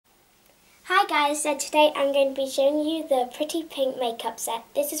guys, so today I'm going to be showing you the Pretty Pink makeup set.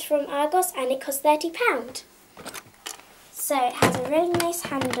 This is from Argos and it costs £30. So it has a really nice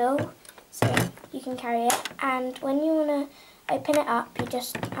handle so you can carry it, and when you want to open it up you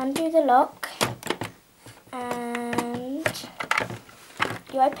just undo the lock and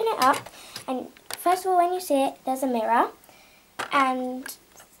you open it up, and first of all when you see it there's a mirror and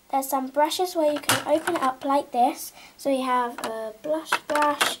there's some brushes where you can open it up like this. So you have a blush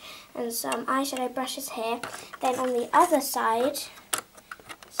brush and some eyeshadow brushes here. Then on the other side,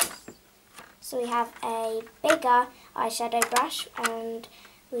 so we have a bigger eyeshadow brush and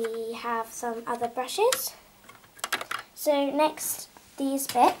we have some other brushes. So next, these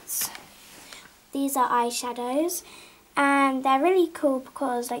bits, these are eyeshadows and they're really cool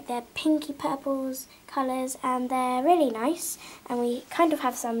because like they're pinky purples colours and they're really nice, and we kind of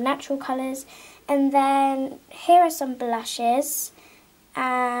have some natural colours. And then here are some blushes,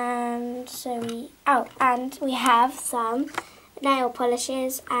 and and we have some nail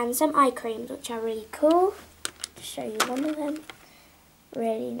polishes and some eye creams which are really cool. I'll show you one of them,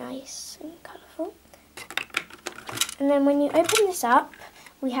 really nice and colourful. And then when you open this up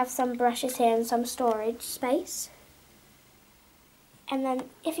we have some brushes here and some storage space. And then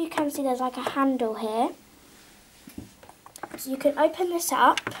if you can see there's like a handle here, so you can open this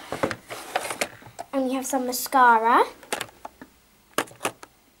up and we have some mascara.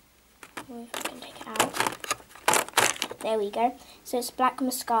 If I can take it out. There we go. So it's black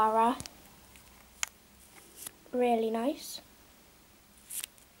mascara. Really nice.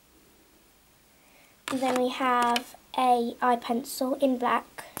 And then we have a eye pencil in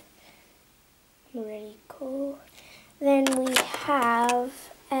black. Really cool. Then we have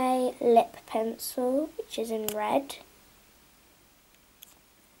a lip pencil which is in red.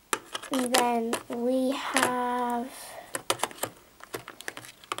 And then we have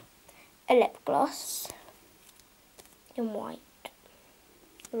a lip gloss in white.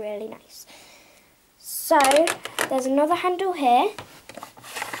 Really nice. So there's another handle here.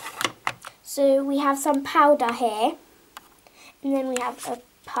 So we have some powder here. And then we have a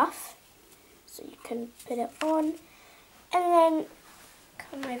puff. So you can put it on. And then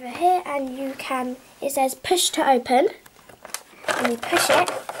come over here and you can, it says push to open. And we push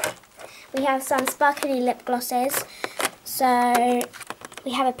it. We have some sparkly lip glosses. So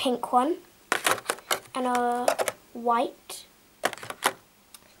we have a pink one and a white.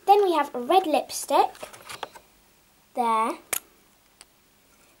 Then we have a red lipstick there.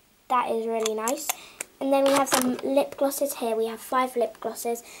 That is really nice. And then we have some lip glosses here. We have 5 lip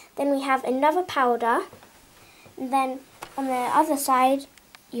glosses. Then we have another powder. And then on the other side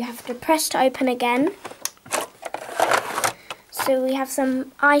you have to press to open again. So we have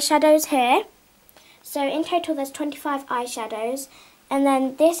some eyeshadows here. So in total there's 25 eyeshadows. And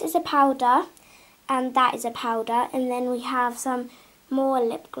then this is a powder and that is a powder. And then we have some more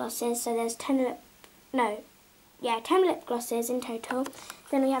lip glosses. So there's 10 lip glosses in total.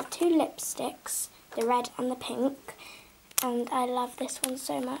 Then we have 2 lipsticks, the red and the pink. And I love this one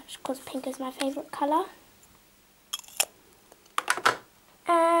so much because pink is my favourite colour.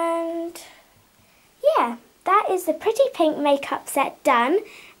 And yeah, that is the Pretty Pink makeup set done,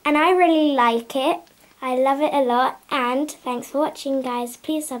 and I really like it. I love it a lot, and thanks for watching guys.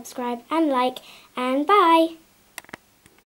 Please subscribe and like, and bye!